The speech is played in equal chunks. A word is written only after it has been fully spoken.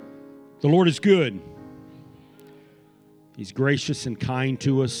The Lord is good. He's gracious and kind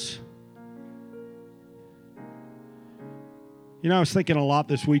to us. You know, I was thinking a lot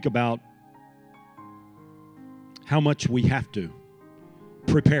this week about how much we have to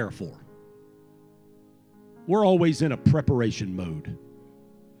prepare for. We're always in a preparation mode.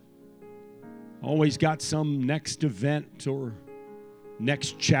 Always got some next event or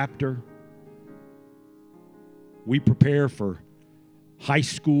next chapter. We prepare for high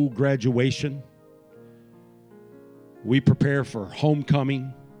school graduation. We prepare for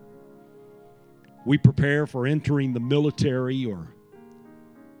homecoming. We prepare for entering the military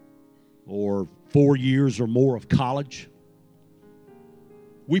or 4 years or more of college.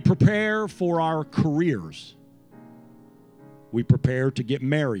 We prepare for our careers. We prepare to get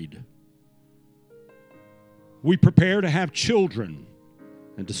married. We prepare to have children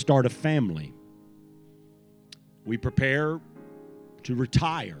and to start a family. We prepare to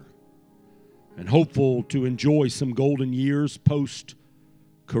retire and hopeful to enjoy some golden years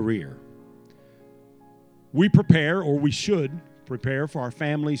post-career. We prepare, or we should prepare, for our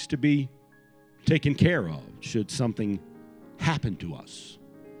families to be taken care of should something happen to us.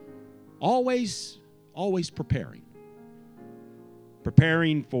 Always preparing.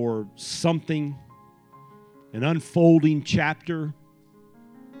 Preparing for something, an unfolding chapter,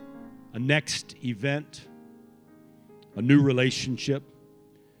 a next event, a new relationship.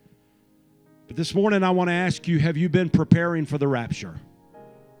 But this morning I want to ask you, have you been preparing for the rapture?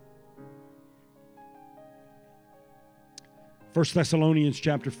 1 Thessalonians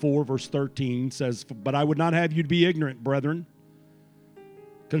chapter 4, verse 13 says, "But I would not have you to be ignorant, brethren,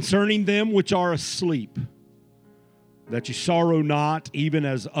 concerning them which are asleep, that you sorrow not, even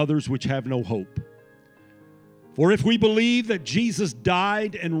as others which have no hope. For if we believe that Jesus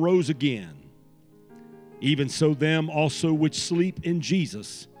died and rose again, even so them also which sleep in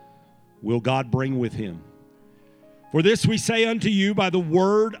Jesus will God bring with him. For this we say unto you by the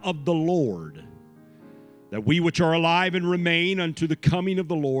word of the Lord, that we which are alive and remain unto the coming of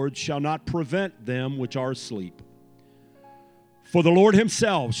the Lord shall not prevent them which are asleep. For the Lord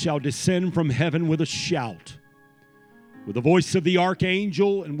himself shall descend from heaven with a shout, with the voice of the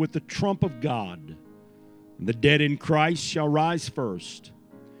archangel, and with the trump of God. And the dead in Christ shall rise first.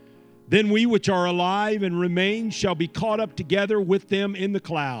 Then we which are alive and remain shall be caught up together with them in the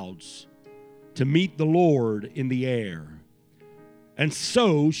clouds, to meet the Lord in the air. And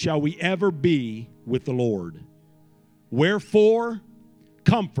so shall we ever be with the Lord. Wherefore,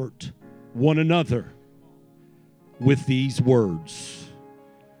 comfort one another with these words."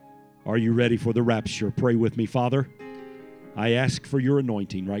 Are you ready for the rapture? Pray with me. Father, I ask for your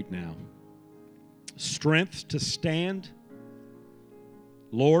anointing right now. Strength to stand.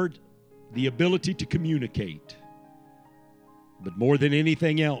 Lord, the ability to communicate. But more than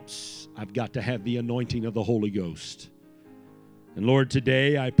anything else, I've got to have the anointing of the Holy Ghost. And Lord,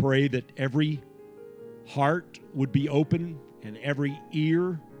 today I pray that every heart would be open and every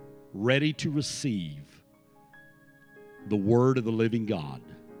ear ready to receive the word of the living God.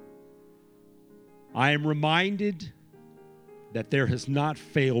 I am reminded that there has not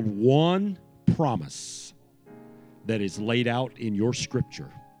failed one promise that is laid out in your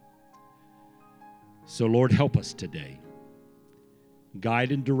scripture. So Lord, help us today.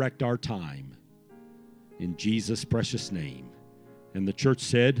 Guide and direct our time in Jesus' precious name. And the church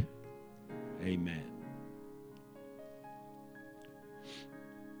said, amen.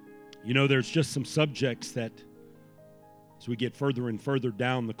 You know, there's just some subjects that, as we get further and further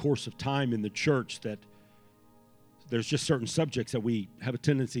down the course of time in the church, that there's just certain subjects that we have a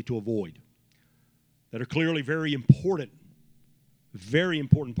tendency to avoid that are clearly very important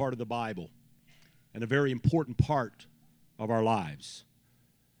part of the Bible and a very important part of our lives.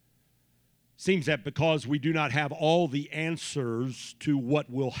 Seems that because we do not have all the answers to what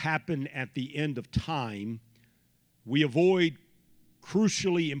will happen at the end of time, we avoid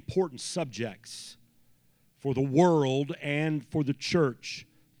crucially important subjects for the world and for the church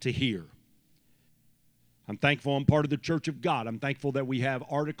to hear. I'm thankful I'm part of the Church of God. I'm thankful that we have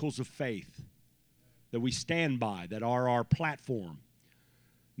articles of faith that we stand by, that are our platform.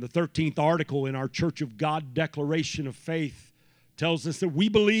 The 13th article in our Church of God Declaration of Faith tells us that we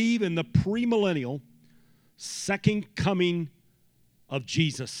believe in the premillennial second coming of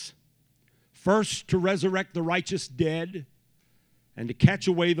Jesus. First, to resurrect the righteous dead and to catch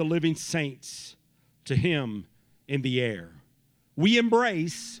away the living saints to him in the air. We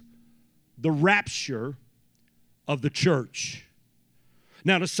embrace the rapture of the church.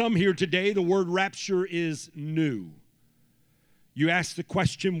 Now, to some here today, the word rapture is new. You ask the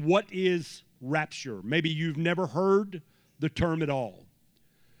question, what is rapture? Maybe you've never heard the term at all.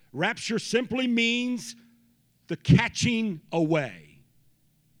 Rapture simply means the catching away.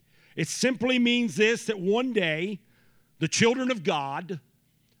 It simply means this, that one day the children of God,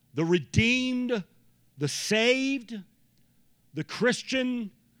 the redeemed, the saved, the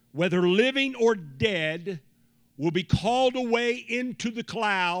Christian, whether living or dead, will be called away into the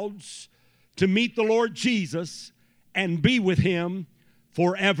clouds to meet the Lord Jesus and be with him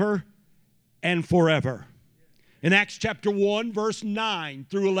forever and forever. In Acts chapter 1, verse 9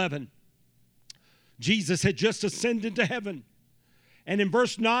 through 11, Jesus had just ascended to heaven. And in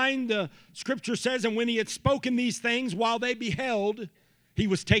verse 9, the scripture says, and when he had spoken these things, while they beheld, he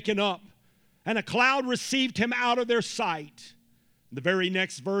was taken up, and a cloud received him out of their sight. The very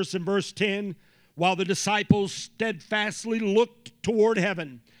next verse, in verse 10, while the disciples steadfastly looked toward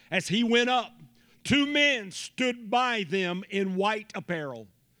heaven, as he went up, two men stood by them in white apparel.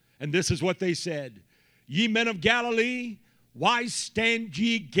 And this is what they said: Ye men of Galilee, why stand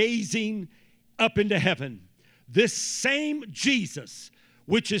ye gazing up into heaven? This same Jesus,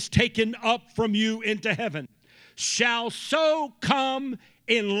 which is taken up from you into heaven, shall so come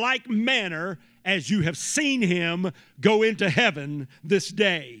in like manner as you have seen him go into heaven this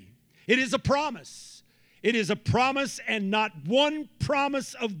day. It is a promise. It is a promise, and not one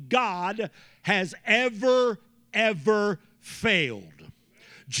promise of God has ever failed.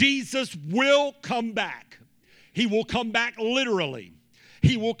 Jesus will come back. He will come back literally.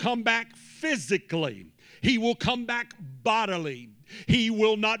 He will come back physically. He will come back bodily. He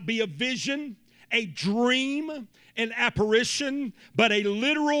will not be a vision, a dream, an apparition, but a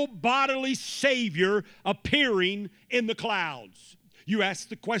literal bodily Savior appearing in the clouds. You ask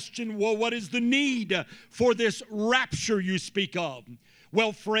the question, well, what is the need for this rapture you speak of?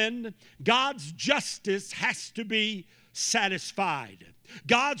 Well, friend, God's justice has to be satisfied.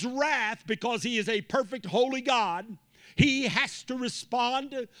 God's wrath, because he is a perfect, holy God, he has to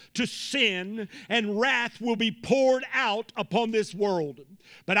respond to sin, and wrath will be poured out upon this world.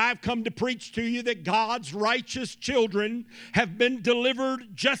 But I've come to preach to you that God's righteous children have been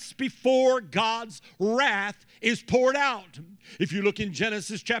delivered just before God's wrath is poured out. If you look in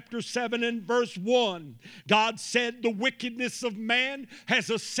Genesis chapter 7 and verse 1, God said, the wickedness of man has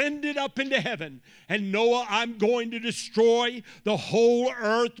ascended up into heaven, and Noah, I'm going to destroy the whole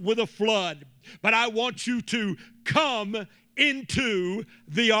earth with a flood. But I want you to come into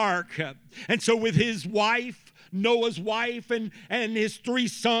the ark. And so with his wife, Noah's wife, and his 3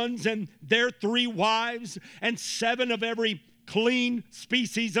 sons and their 3 wives, and 7 of every clean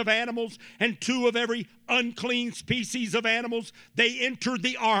species of animals and 2 of every unclean species of animals, they entered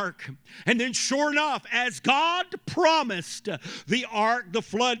the ark. And then sure enough, as God promised, the ark, the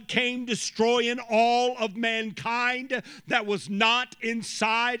flood came, destroying all of mankind that was not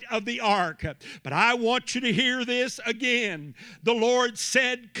inside of the ark. But I want you to hear this again. The Lord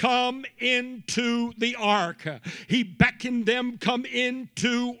said, come into the ark. He beckoned them, come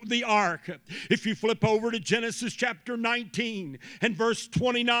into the ark. If you flip over to Genesis chapter 19 and verse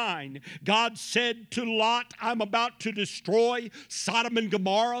 29, God said to Lot, I'm about to destroy Sodom and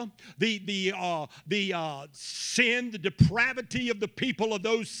Gomorrah. The sin, the depravity of the people of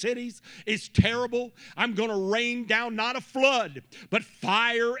those cities is terrible. I'm going to rain down not a flood, but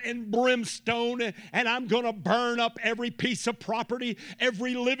fire and brimstone, and I'm going to burn up every piece of property,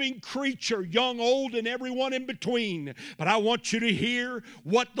 every living creature, young, old, and everyone in between. But I want you to hear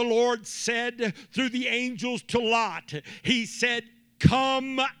what the Lord said through the angels to Lot. He said,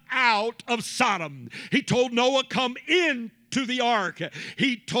 come out of Sodom. He told Noah, come in to the ark.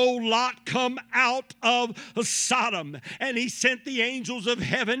 He told Lot, come out of Sodom. And he sent the angels of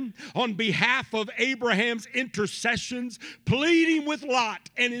heaven on behalf of Abraham's intercessions, pleading with Lot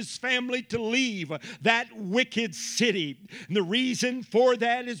and his family to leave that wicked city. And the reason for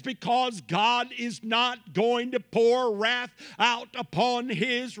that is because God is not going to pour wrath out upon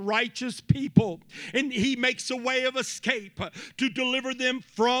his righteous people. And he makes a way of escape to deliver them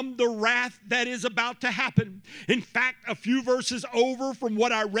from the wrath that is about to happen. In fact, a few verses over from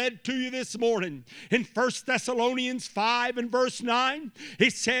what I read to you this morning, in 1 Thessalonians 5 and verse 9,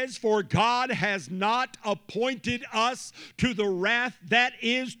 it says, for God has not appointed us to the wrath that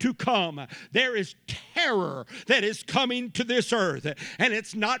is to come. There is terror that is coming to this earth, and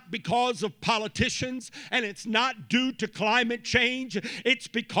it's not because of politicians, and it's not due to climate change. It's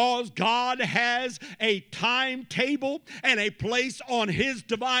because God has a timetable and a place on his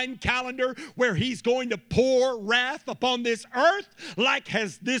divine calendar where he's going to pour wrath upon this this earth like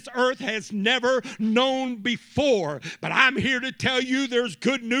this earth has never known before. But I'm here to tell you there's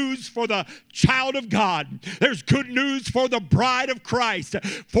good news for the child of God. There's good news for the bride of Christ.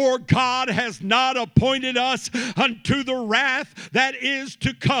 For God has not appointed us unto the wrath that is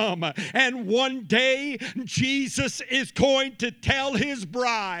to come. And one day Jesus is going to tell his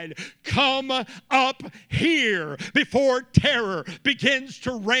bride, come up here before terror begins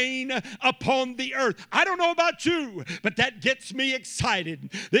to reign upon the earth. I don't know about you, but that gets me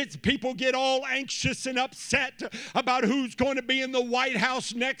excited. People get all anxious and upset about who's going to be in the White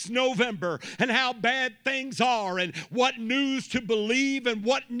House next November and how bad things are and what news to believe and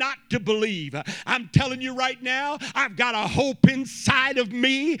what not to believe. I'm telling you right now, I've got a hope inside of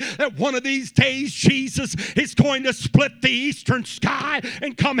me that one of these days Jesus is going to split the eastern sky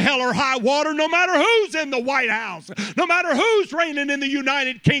and come hell or high water, no matter who's in the White House, no matter who's reigning in the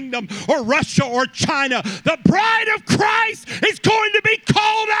United Kingdom or Russia or China. The bride of Christ is going to be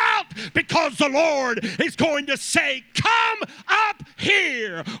called out because the Lord is going to say, come up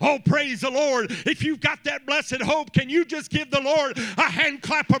here. Oh, praise the Lord. If you've got that blessed hope, can you just give the Lord a hand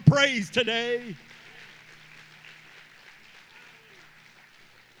clap of praise today?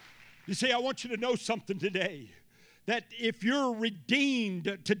 You see, I want you to know something today. That if you're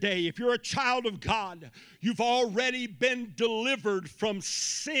redeemed today, if you're a child of God, you've already been delivered from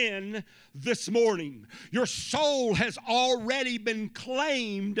sin this morning. Your soul has already been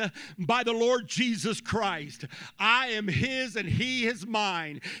claimed by the Lord Jesus Christ. I am his and he is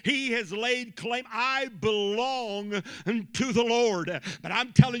mine. He has laid claim. I belong to the Lord. But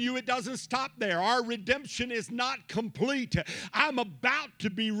I'm telling you, it doesn't stop there. Our redemption is not complete. I'm about to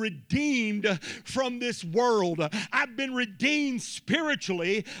be redeemed from this world. I've been redeemed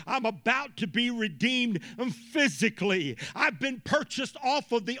spiritually. I'm about to be redeemed physically. I've been purchased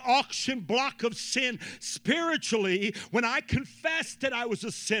off of the auction block of sin spiritually when I confessed that I was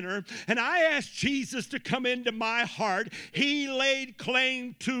a sinner and I asked Jesus to come into my heart. He laid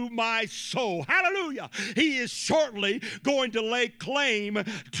claim to my soul. Hallelujah. He is shortly going to lay claim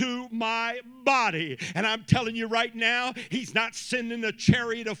to my body. And I'm telling you right now, he's not sending a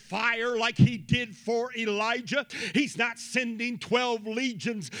chariot of fire like he did for Elijah. He's not sending 12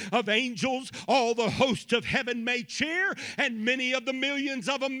 legions of angels. All the host of heaven may cheer, and many of the millions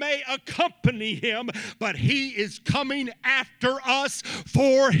of them may accompany him, but he is coming after us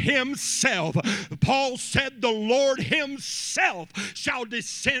for himself. Paul said, the Lord himself shall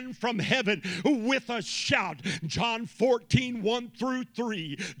descend from heaven with a shout. John 14, 1 through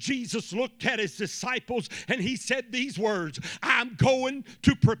 3. Jesus looked at his disciples and he said these words, I'm going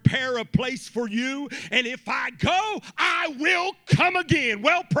to prepare a place for you, and if I go, I will come again.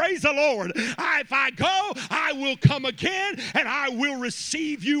 Well, praise the Lord. If I go, I will come again, and I will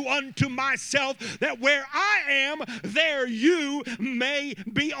receive you unto myself, that where I am, there you may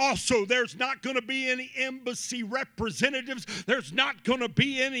be also. There's not going to be any embassy representatives. There's not going to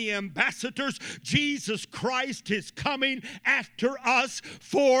be any ambassadors. Jesus Christ is coming after us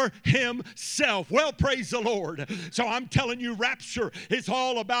for himself. Well, praise the Lord. So I'm telling you, rapture is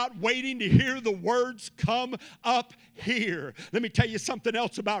all about waiting to hear the words, come up here. Let me tell you something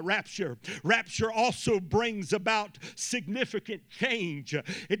else about rapture. Rapture also brings about significant change.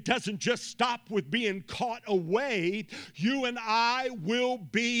 It doesn't just stop with being caught away. You and I will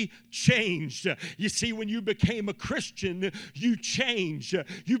be changed. You see, when you became a Christian, you changed.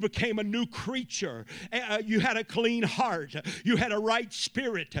 You became a new creature. You had a clean heart. You had a right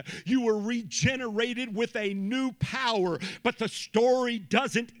spirit. You were regenerated with a new power. But the story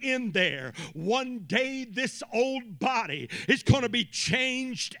doesn't end there. One day, this old body is going to be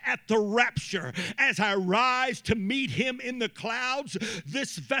changed at the rapture. As I rise to meet him in the clouds,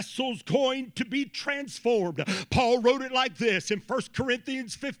 this vessel's going to be transformed. Paul wrote it like this in 1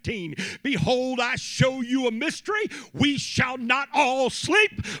 Corinthians 15. Behold, I show you a mystery. We shall not all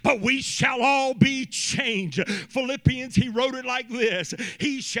sleep, but we shall all be changed. Philippians, he wrote it like this.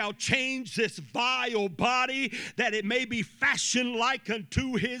 He shall change this vile body, that it may be fashioned like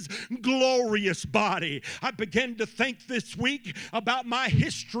unto his glorious body. I began to think this week about my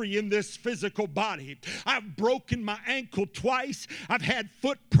history in this physical body. I've broken my ankle twice. I've had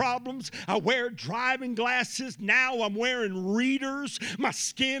foot problems. I wear driving glasses. Now I'm wearing readers. My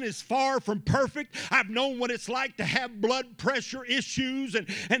skin is far from perfect. I've known what it's like to have blood pressure issues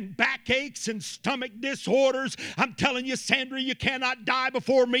and backaches and stomach disorders. I'm telling you, Sandra, you cannot die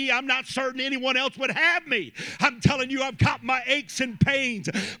before me. I'm not certain anyone else would have me. I'm telling you, I've got my aches and pains.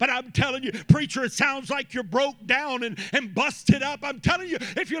 But I'm telling you, preacher, it sounds like you're broke down and busted up. I'm telling you,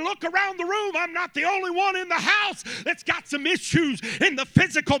 if you look around the room, I'm not the only anyone in the house that's got some issues in the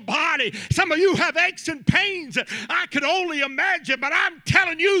physical body. Some of you have aches and pains I could only imagine, but I'm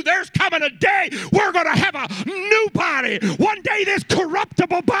telling you, there's coming a day we're going to have a new body. One day this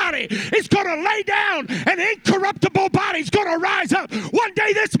corruptible body is going to lay down, an incorruptible body is going to rise up. One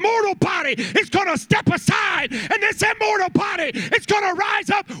day this mortal body is going to step aside, and this immortal body is going to rise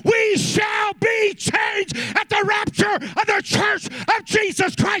up. We shall be changed at the rapture of the church of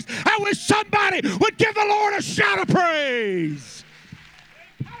Jesus Christ. I wish somebody would give the Lord a shout of praise.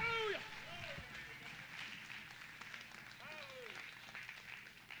 Hallelujah.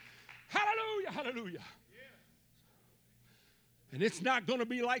 Hallelujah. Hallelujah. And it's not going to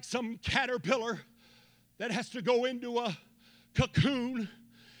be like some caterpillar that has to go into a cocoon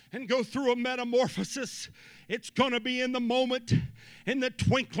and go through a metamorphosis. It's going to be in the moment, in the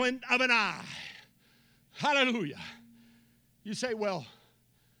twinkling of an eye. Hallelujah. You say, well,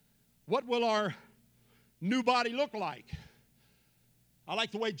 what will our new body look like? I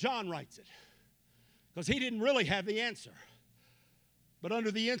like the way John writes it, because he didn't really have the answer. But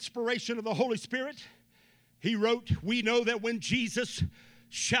under the inspiration of the Holy Spirit, he wrote, we know that when Jesus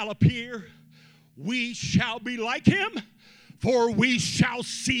shall appear, we shall be like him, for we shall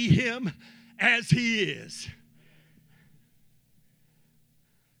see him as he is.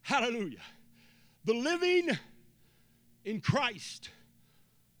 Hallelujah. The living in Christ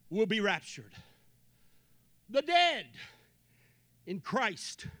will be raptured. The dead in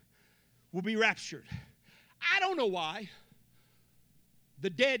Christ will be raptured. I don't know why the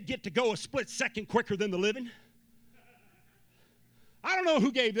dead get to go a split second quicker than the living. I don't know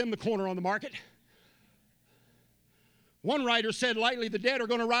who gave them the corner on the market. One writer said lightly, the dead are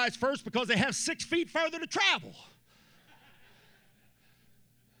going to rise first because they have 6 feet further to travel.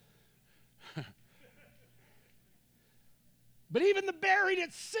 But even the buried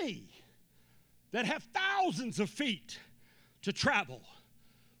at sea that have thousands of feet to travel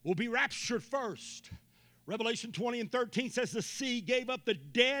will be raptured first. Revelation 20 and 13 says the sea gave up the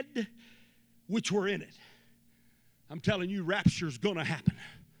dead which were in it. I'm telling you, rapture's going to happen.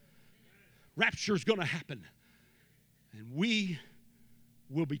 Rapture's going to happen. And we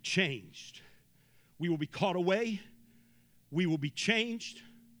will be changed. We will be caught away. We will be changed.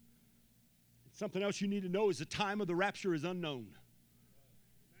 Something else you need to know is the time of the rapture is unknown.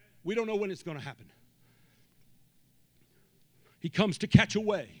 We don't know when it's going to happen. He comes to catch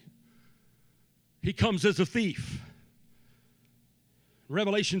away. He comes as a thief.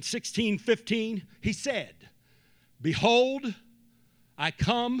 Revelation 16:15, he said, behold, I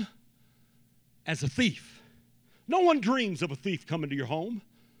come as a thief. No one dreams of a thief coming to your home.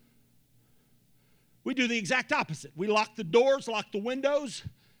 We do the exact opposite. We lock the doors, lock the windows,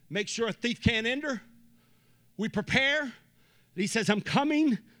 make sure a thief can't enter. We prepare. He says, I'm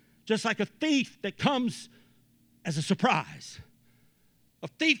coming just like a thief that comes as a surprise. A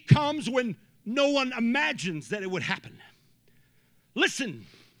thief comes when no one imagines that it would happen. Listen,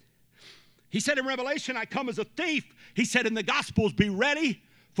 he said in Revelation, I come as a thief. He said in the Gospels, be ready,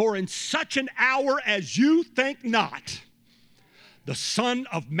 for in such an hour as you think not, the Son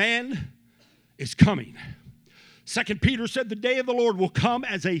of Man is coming. 2 Peter said the day of the Lord will come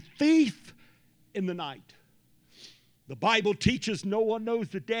as a thief in the night. The Bible teaches no one knows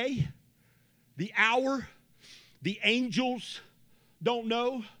the day, the hour, the angels don't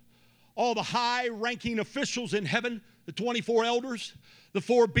know. All the high-ranking officials in heaven, the 24 elders, the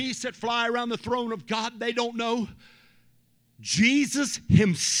 4 beasts that fly around the throne of God, they don't know. Jesus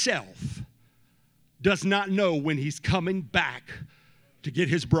himself does not know when he's coming back to get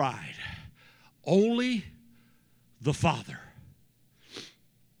his bride. Only the Father.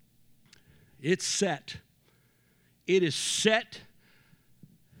 It's set. It is set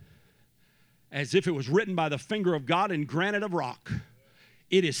as if it was written by the finger of God in granite of rock.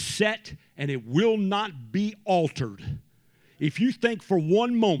 It is set and it will not be altered. If you think for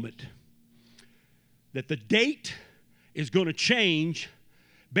one moment that the date is going to change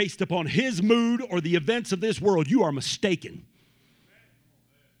based upon his mood or the events of this world, you are mistaken.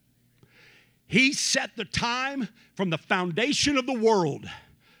 He set the time from the foundation of the world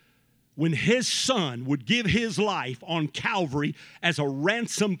when his son would give his life on Calvary as a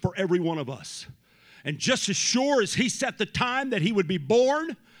ransom for every one of us. And just as sure as he set the time that he would be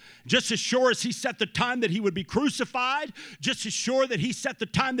born Just as sure as he set the time that he would be crucified, just as sure that he set the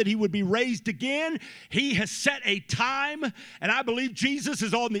time that he would be raised again, he has set a time, and I believe Jesus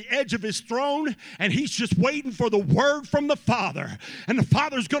is on the edge of his throne, and he's just waiting for the word from the Father. And the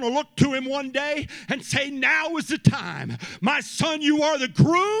Father's going to look to him one day and say, now is the time. My son, you are the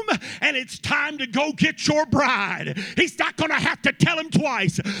groom, and it's time to go get your bride. He's not going to have to tell him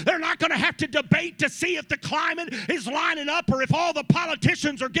twice. They're not going to have to debate to see if the climate is lining up or if all the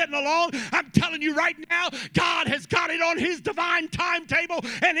politicians are getting along. I'm telling you right now, God has got it on his divine timetable,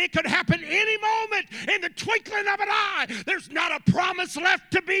 and it could happen any moment in the twinkling of an eye. There's not a promise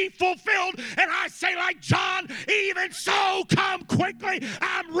left to be fulfilled. And I say like John, even so, come quickly.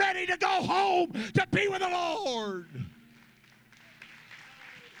 I'm ready to go home to be with the Lord.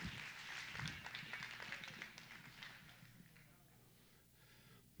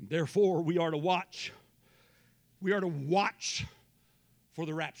 Therefore, we are to watch. We are to watch for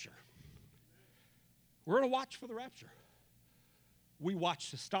the rapture. We're going to watch for the rapture. We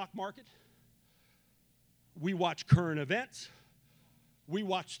watch the stock market. We watch current events. We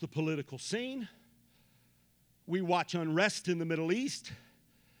watch the political scene. We watch unrest in the Middle East.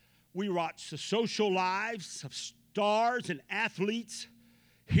 We watch the social lives of stars and athletes,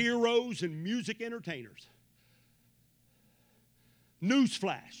 heroes and music entertainers.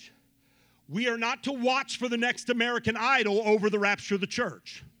 Newsflash. We are not to watch for the next American Idol over the rapture of the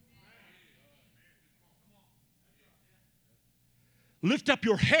church. Lift up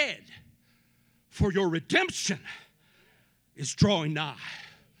your head, for your redemption is drawing nigh.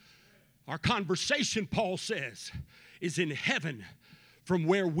 Our conversation, Paul says, is in heaven from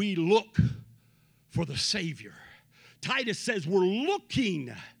where we look for the Savior. Titus says we're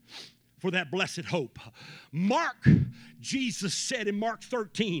looking for that blessed hope. Jesus said in Mark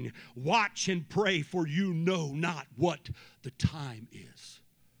 13, watch and pray, for you know not what the time is.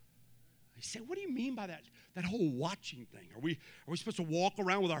 He said, what do you mean by that whole watching thing? Are we supposed to walk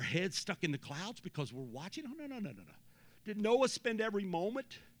around with our heads stuck in the clouds because we're watching? Oh, no. Did Noah spend every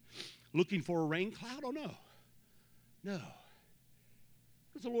moment looking for a rain cloud? Oh, no. No. What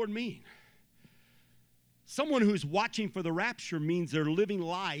does the Lord mean? Someone who's watching for the rapture means they're living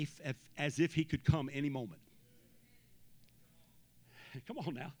life as if he could come any moment. Come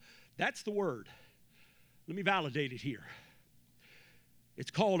on now. That's the word. Let me validate it here.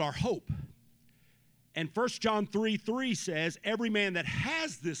 It's called our hope. And 1 John 3:3 says, every man that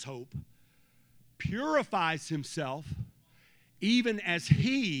has this hope purifies himself even as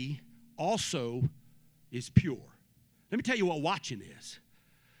he also is pure. Let me tell you what watching is.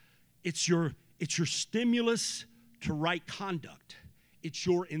 It's your stimulus to right conduct. It's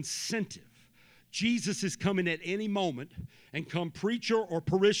your incentive. Jesus is coming at any moment, and come preacher or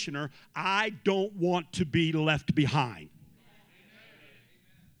parishioner, I don't want to be left behind.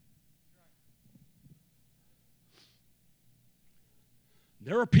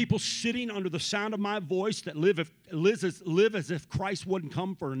 There are people sitting under the sound of my voice that live as if Christ wouldn't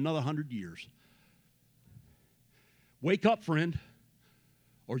come for another 100 years. Wake up, friend,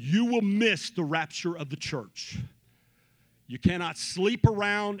 or you will miss the rapture of the church. You cannot sleep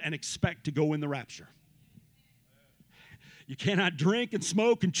around and expect to go in the rapture. You cannot drink and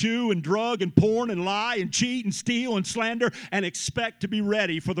smoke and chew and drug and porn and lie and cheat and steal and slander and expect to be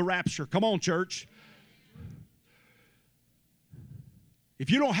ready for the rapture. Come on, church. If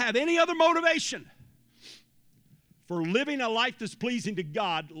you don't have any other motivation for living a life that's pleasing to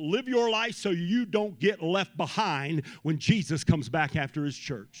God, live your life so you don't get left behind when Jesus comes back after his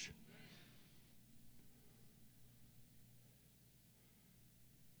church.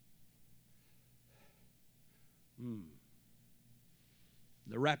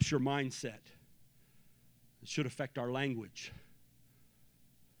 The rapture mindset. It should affect our language,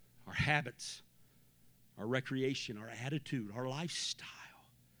 our habits, our recreation, our attitude, our lifestyle.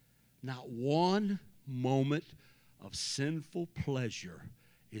 Not one moment of sinful pleasure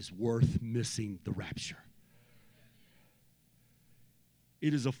is worth missing the rapture.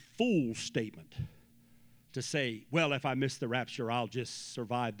 It is a fool statement to say, well, if I miss the rapture, I'll just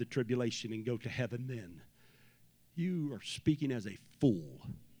survive the tribulation and go to heaven then. You are speaking as a fool.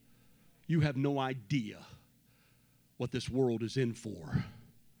 You have no idea what this world is in for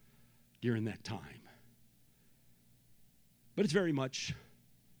during that time. But it's very much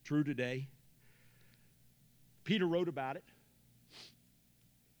true today. Peter wrote about it.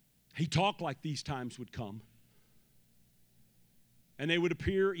 He talked like these times would come, and they would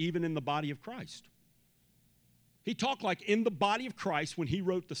appear even in the body of Christ. He talked like in the body of Christ when he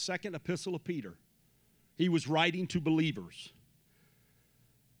wrote the second epistle of Peter. He was writing to believers.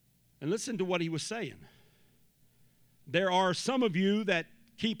 And listen to what he was saying. There are some of you that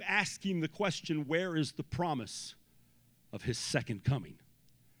keep asking the question, where is the promise of his second coming?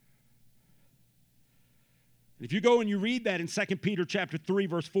 If you go and you read that in 2 Peter chapter 3,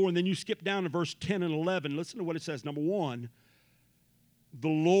 verse 4, and then you skip down to verse 10 and 11, listen to what it says. Number one, the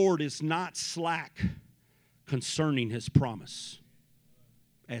Lord is not slack concerning his promise,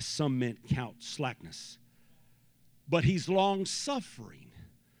 as some men count slackness. But he's long-suffering,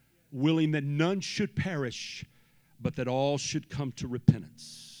 willing that none should perish, but that all should come to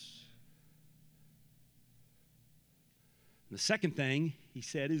repentance. The second thing he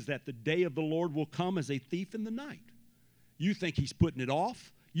said is that the day of the Lord will come as a thief in the night. You think he's putting it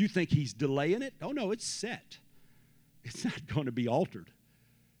off? You think he's delaying it? Oh, no, it's set. It's not going to be altered.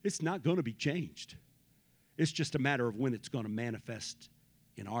 It's not going to be changed. It's just a matter of when it's going to manifest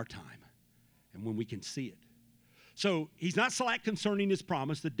in our time and when we can see it. So he's not slack concerning his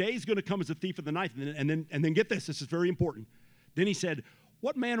promise. The day is going to come as a thief in the night. And then get this. This is very important. Then he said,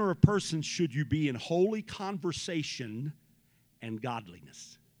 what manner of person should you be in holy conversation and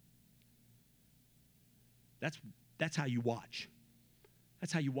godliness? That's how you watch.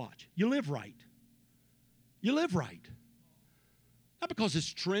 That's how you watch. You live right. You live right. Not because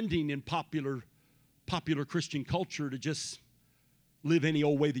it's trending in popular Christian culture to just live any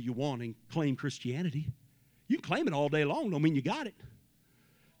old way that you want and claim Christianity. You can claim it all day long, don't mean you got it.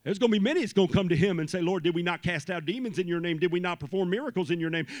 There's going to be many that's going to come to him and say, Lord, did we not cast out demons in your name? Did we not perform miracles in your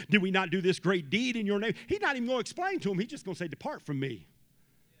name? Did we not do this great deed in your name? He's not even going to explain to him. He's just going to say, depart from me.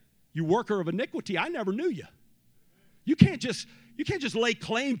 You worker of iniquity, I never knew you. You can't just lay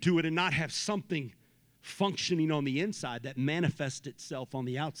claim to it and not have something functioning on the inside that manifests itself on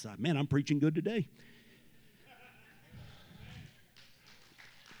the outside. Man, I'm preaching good today.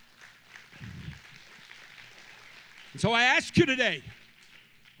 And so I ask you today,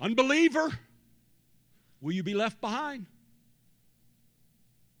 unbeliever, will you be left behind?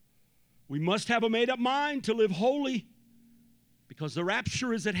 We must have a made-up mind to live holy because the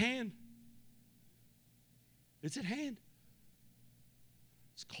rapture is at hand. It's at hand.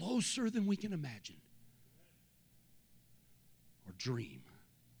 It's closer than we can imagine or dream.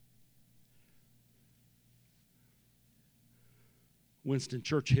 Winston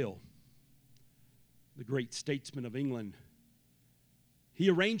Churchill, the great statesman of England, he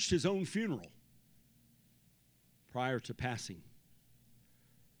arranged his own funeral prior to passing.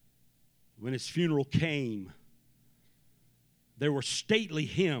 When his funeral came, there were stately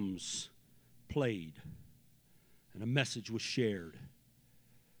hymns played and a message was shared.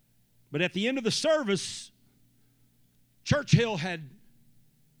 But at the end of the service, Churchill had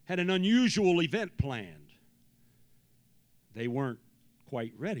an unusual event planned. They weren't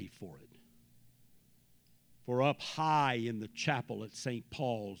quite ready for it. For up high in the chapel at St.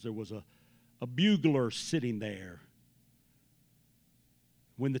 Paul's, there was a bugler sitting there.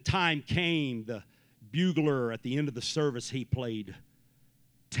 When the time came, the bugler at the end of the service, he played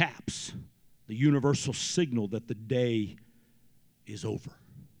taps, the universal signal that the day is over.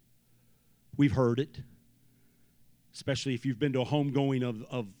 We've heard it, especially if you've been to a homegoing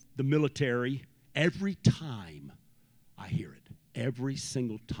of the military. Every time I hear it, every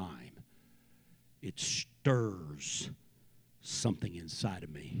single time, it stirs something inside of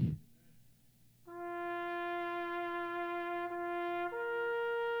me.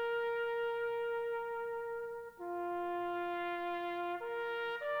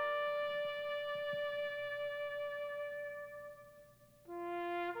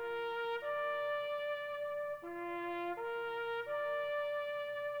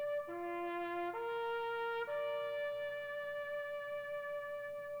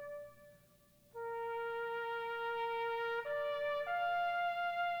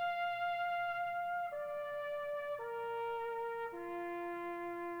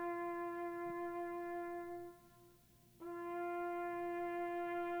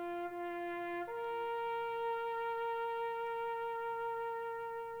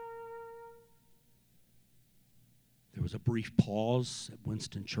 There was a brief pause at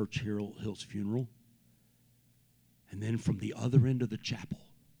Winston Churchill's funeral. And then from the other end of the chapel,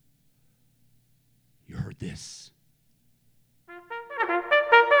 you heard this.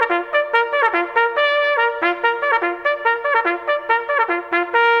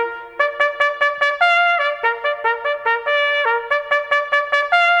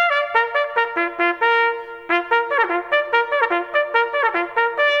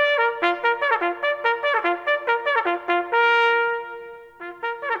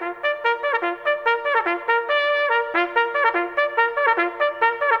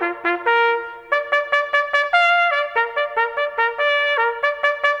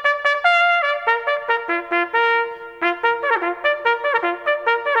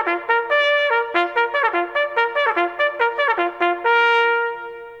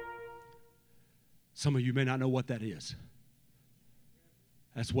 Some of you may not know what that is.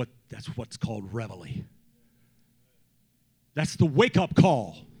 That's what's called reveille. That's the wake-up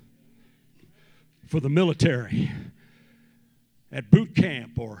call for the military at boot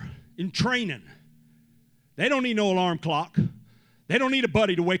camp or in training. They don't need no alarm clock. They don't need a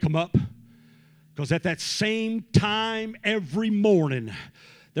buddy to wake them up, because at that same time every morning,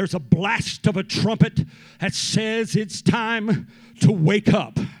 there's a blast of a trumpet that says it's time to wake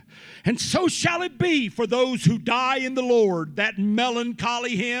up. And so shall it be for those who die in the Lord. That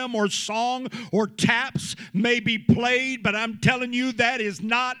melancholy hymn or song or taps may be played, but I'm telling you, that is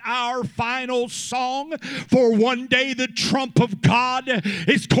not our final song. For one day the trump of God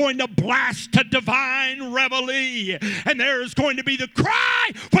is going to blast a divine reveille, and there is going to be the cry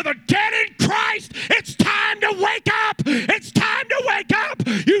for the dead in Christ. It's time to wake up. It's time to wake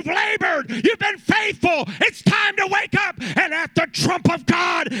up. You've labored. You've been faithful. It's time to wake up. And at the trump of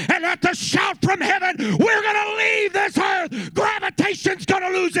God and at the shout from heaven, we're going to leave this earth. Gravitation's going to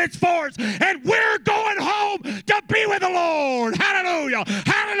lose its force, and we're going home to be with the Lord. Hallelujah,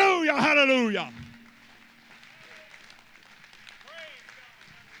 hallelujah, hallelujah.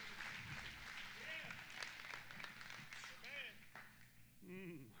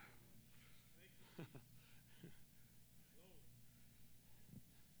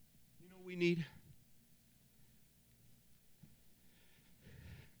 You know what we need?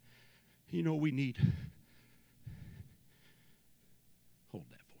 You know what we need? Hold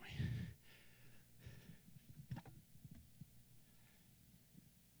that for me.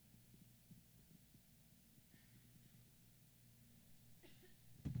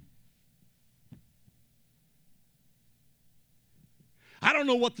 I don't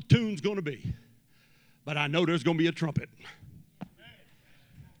know what the tune's going to be, but I know there's going to be a trumpet.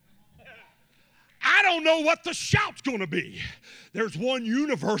 I don't know what the shout's going to be. There's one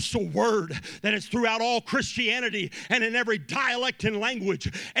universal word that is throughout all Christianity and in every dialect and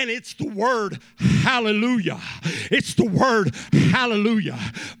language, and it's the word hallelujah. It's the word hallelujah.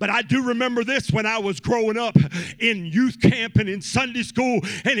 But I do remember this when I was growing up in youth camp and in Sunday school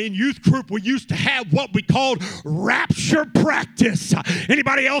and in youth group. We used to have what we called rapture practice.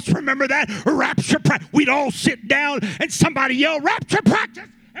 Anybody else remember that? Rapture practice. We'd all sit down and somebody yell, rapture practice,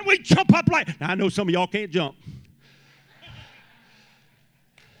 and we'd jump up like, now I know some of y'all can't jump.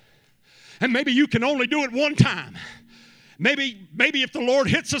 And maybe you can only do it one time. Maybe if the Lord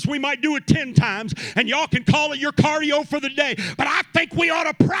hits us, we might do it 10 times, and y'all can call it your cardio for the day. But I think we ought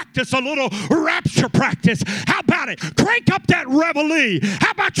to practice a little rapture practice. How about it? Crank up that reveille.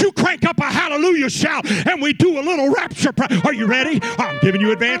 How about you crank up a hallelujah shout, and we do a little rapture practice? Are you ready? I'm giving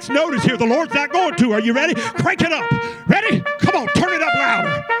you advance notice here. The Lord's not going to. Are you ready? Crank it up. Ready? Come on, turn it up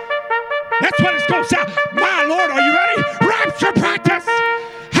louder. That's what it's going to sound. My Lord, are you ready? Rapture practice.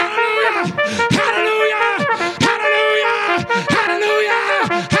 Hallelujah! Hallelujah! Hallelujah! Hallelujah!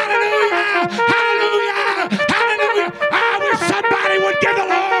 Hallelujah! Hallelujah! Hallelujah! I wish somebody would give the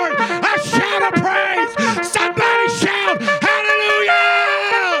Lord a shout of praise. Somebody shout hallelujah!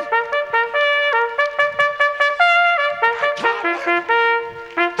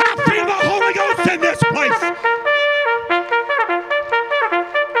 I feel the Holy Ghost in this place.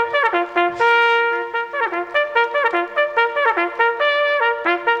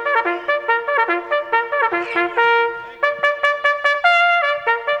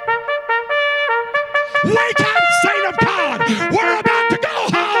 Wake up, saint of God. We're about to go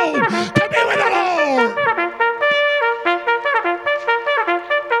home to be with the Lord.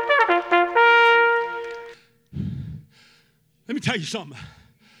 Let me tell you something.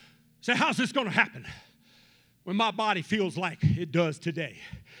 Say, how's this going to happen when my body feels like it does today?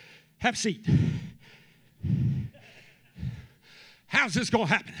 Have a seat. How's this going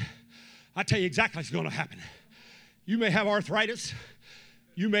to happen? I'll tell you exactly what's going to happen. You may have arthritis.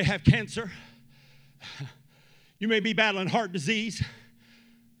 You may have cancer. You may be battling heart disease,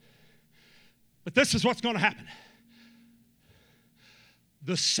 but this is what's going to happen.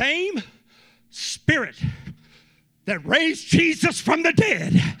 The same Spirit that raised Jesus from the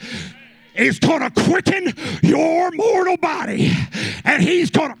dead is going to quicken your mortal body, and He's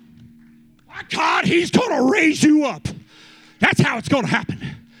going to, my God, He's going to raise you up. That's how it's going to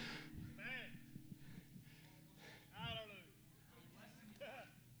happen.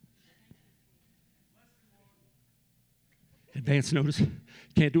 Advance notice.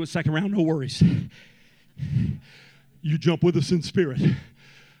 Can't do a second round, no worries. You jump with us in spirit.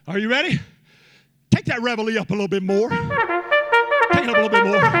 Are you ready? Take that reveille up a little bit more. Take it up a little bit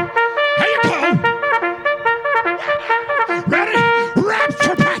more. Here you go. Ready?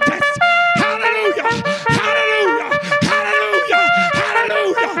 Rapture practice. Hallelujah. Hallelujah. Hallelujah.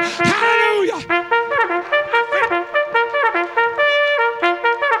 Hallelujah. Hallelujah.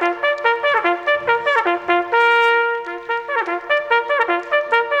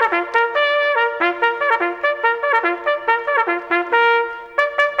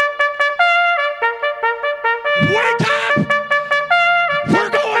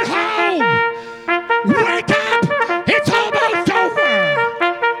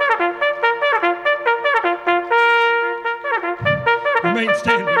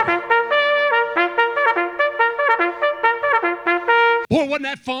 Boy, wasn't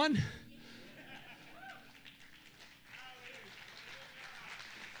that fun?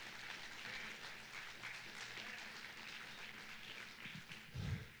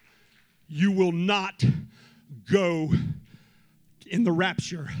 You will not go in the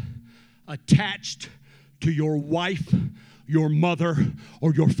rapture attached to your wife, your mother,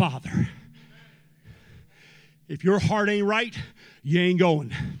 or your father. If your heart ain't right, you ain't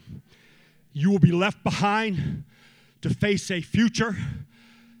going. You will be left behind to face a future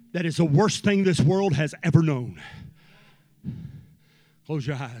that is the worst thing this world has ever known. Close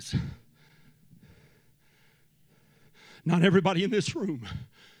your eyes. Not everybody in this room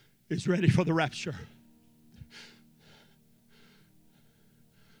is ready for the rapture.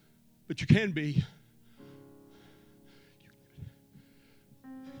 But you can be.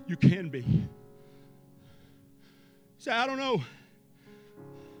 You can be. Say, I don't know.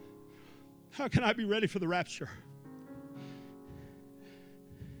 How can I be ready for the rapture?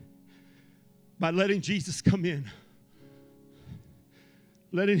 By letting Jesus come in.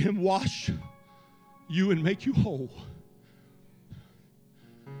 Letting him wash you and make you whole.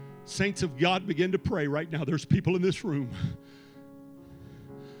 Saints of God, begin to pray right now. There's people in this room.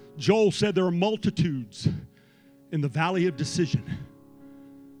 Joel said there are multitudes in the valley of decision,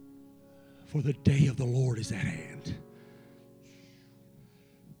 for the day of the Lord is at hand.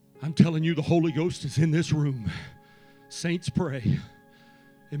 I'm telling you, the Holy Ghost is in this room. Saints, pray.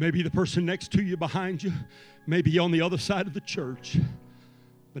 It may be the person next to you, behind you, maybe on the other side of the church,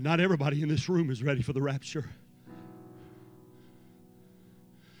 but not everybody in this room is ready for the rapture.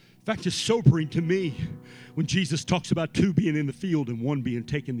 In fact, it's sobering to me when Jesus talks about two being in the field and one being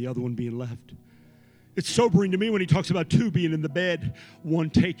taken, the other one being left. It's sobering to me when he talks about two being in the bed,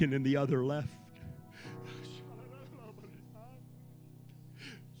 one taken and the other left.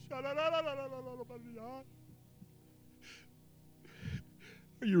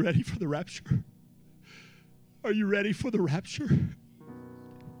 Are you ready for the rapture? Are you ready for the rapture?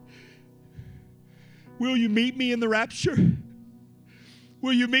 Will you meet me in the rapture?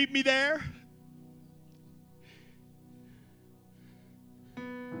 Will you meet me there?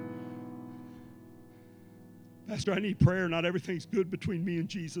 Pastor, I need prayer. Not everything's good between me and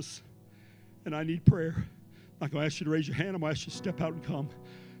Jesus, and I need prayer. I'm not going to ask you to raise your hand. I'm going to ask you to step out and come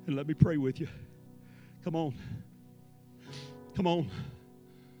and let me pray with you. Come on. Come on.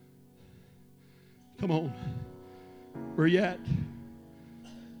 Come on. Where are you at?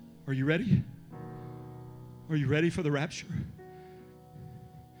 Are you ready? Are you ready for the rapture?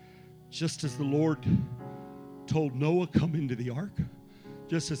 Just as the Lord told Noah, come into the ark,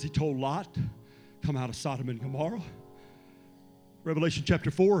 just as he told Lot, come out of Sodom and Gomorrah. Revelation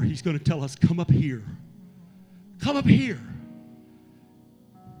chapter 4, he's going to tell us, come up here. Come up here.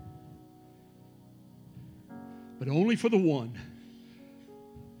 But only for the one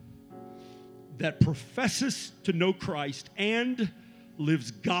that professes to know Christ and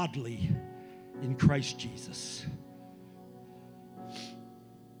lives godly in Christ Jesus.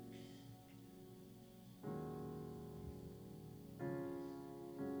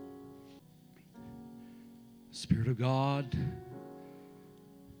 Spirit of God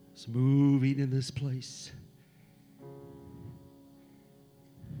is moving in this place.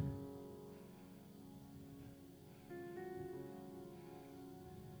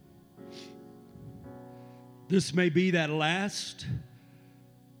 This may be that last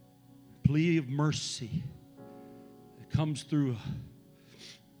plea of mercy that comes through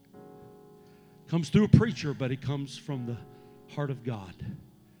a preacher, but it comes from the heart of God.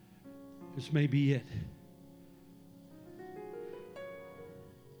 This may be it.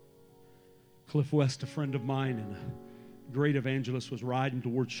 Cliff West, a friend of mine and a great evangelist, was riding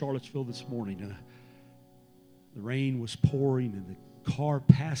towards Charlottesville this morning, and the rain was pouring, and the car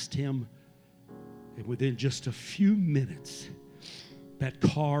passed him, and within just a few minutes, that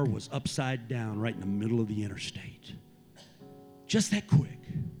car was upside down right in the middle of the interstate. Just that quick.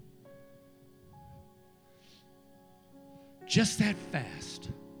 Just that fast.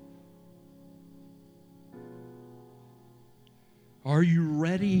 Are you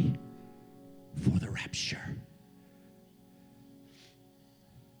ready for the rapture?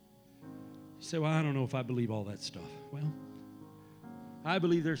 You say, well, I don't know if I believe all that stuff. Well, I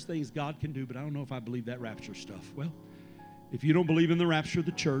believe there's things God can do, but I don't know if I believe that rapture stuff. Well, if you don't believe in the rapture of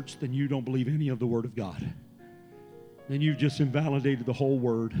the church, then you don't believe any of the Word of God. Then you've just invalidated the whole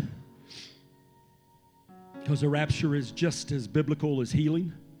Word. Because the rapture is just as biblical as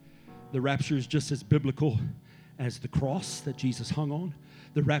healing. The rapture is just as biblical as the cross that Jesus hung on.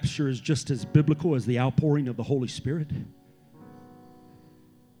 The rapture is just as biblical as the outpouring of the Holy Spirit.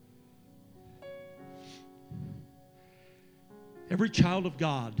 Every child of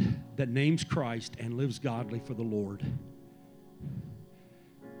God that names Christ and lives godly for the Lord,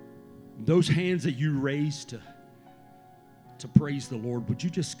 those hands that you raised to praise the Lord, would you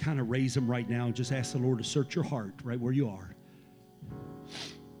just kind of raise them right now and just ask the Lord to search your heart right where you are?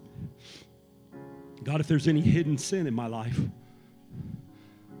 God, if there's any hidden sin in my life,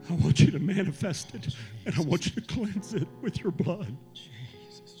 I want you to manifest it, and I want you to cleanse it with your blood.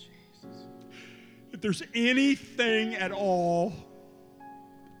 Jesus. If there's anything at all,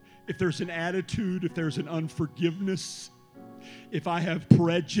 if there's an attitude, if there's an unforgiveness, if I have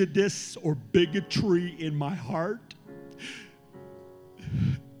prejudice or bigotry in my heart,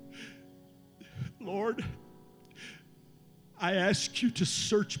 Lord, I ask you to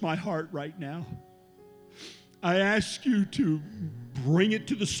search my heart right now. I ask you to bring it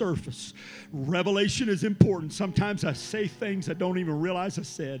to the surface. Revelation is important. Sometimes I say things I don't even realize I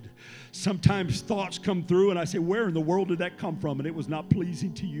said. Sometimes thoughts come through and I say, where in the world did that come from? And it was not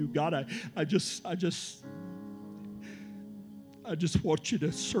pleasing to you. God, I just want you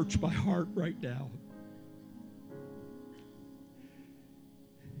to search my heart right now.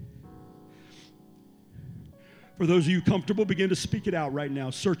 For those of you comfortable, begin to speak it out right now.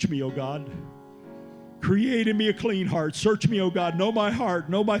 Search me, O God. Create in me a clean heart. Search me, O God. Know my heart.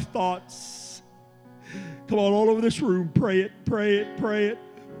 Know my thoughts. Come on, all over this room. Pray it, pray it, pray it.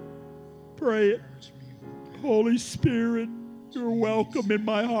 Pray it. Holy Spirit, you're welcome in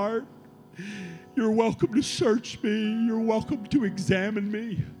my heart. You're welcome to search me. You're welcome to examine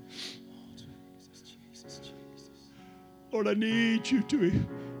me. Lord, I need you to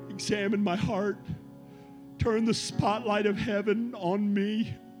examine my heart. Turn the spotlight of heaven on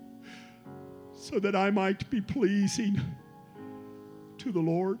me so that I might be pleasing to the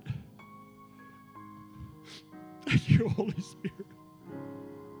Lord. Thank you, Holy Spirit.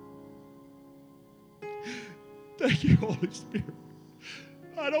 Thank you, Holy Spirit.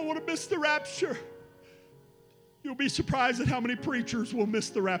 I don't want to miss the rapture. You'll be surprised at how many preachers will miss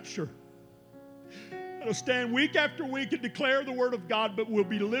the rapture. They'll stand week after week and declare the word of God, but will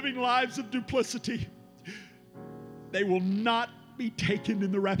be living lives of duplicity. They will not be taken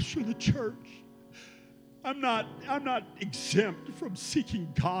in the rapture of the church. I'm not exempt from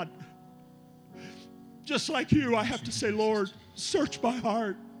seeking God. Just like you, I have to say, Lord, search my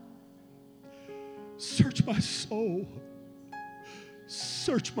heart. Search my soul.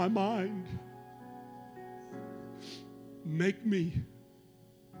 Search my mind. Make me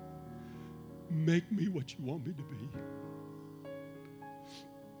what you want me to be.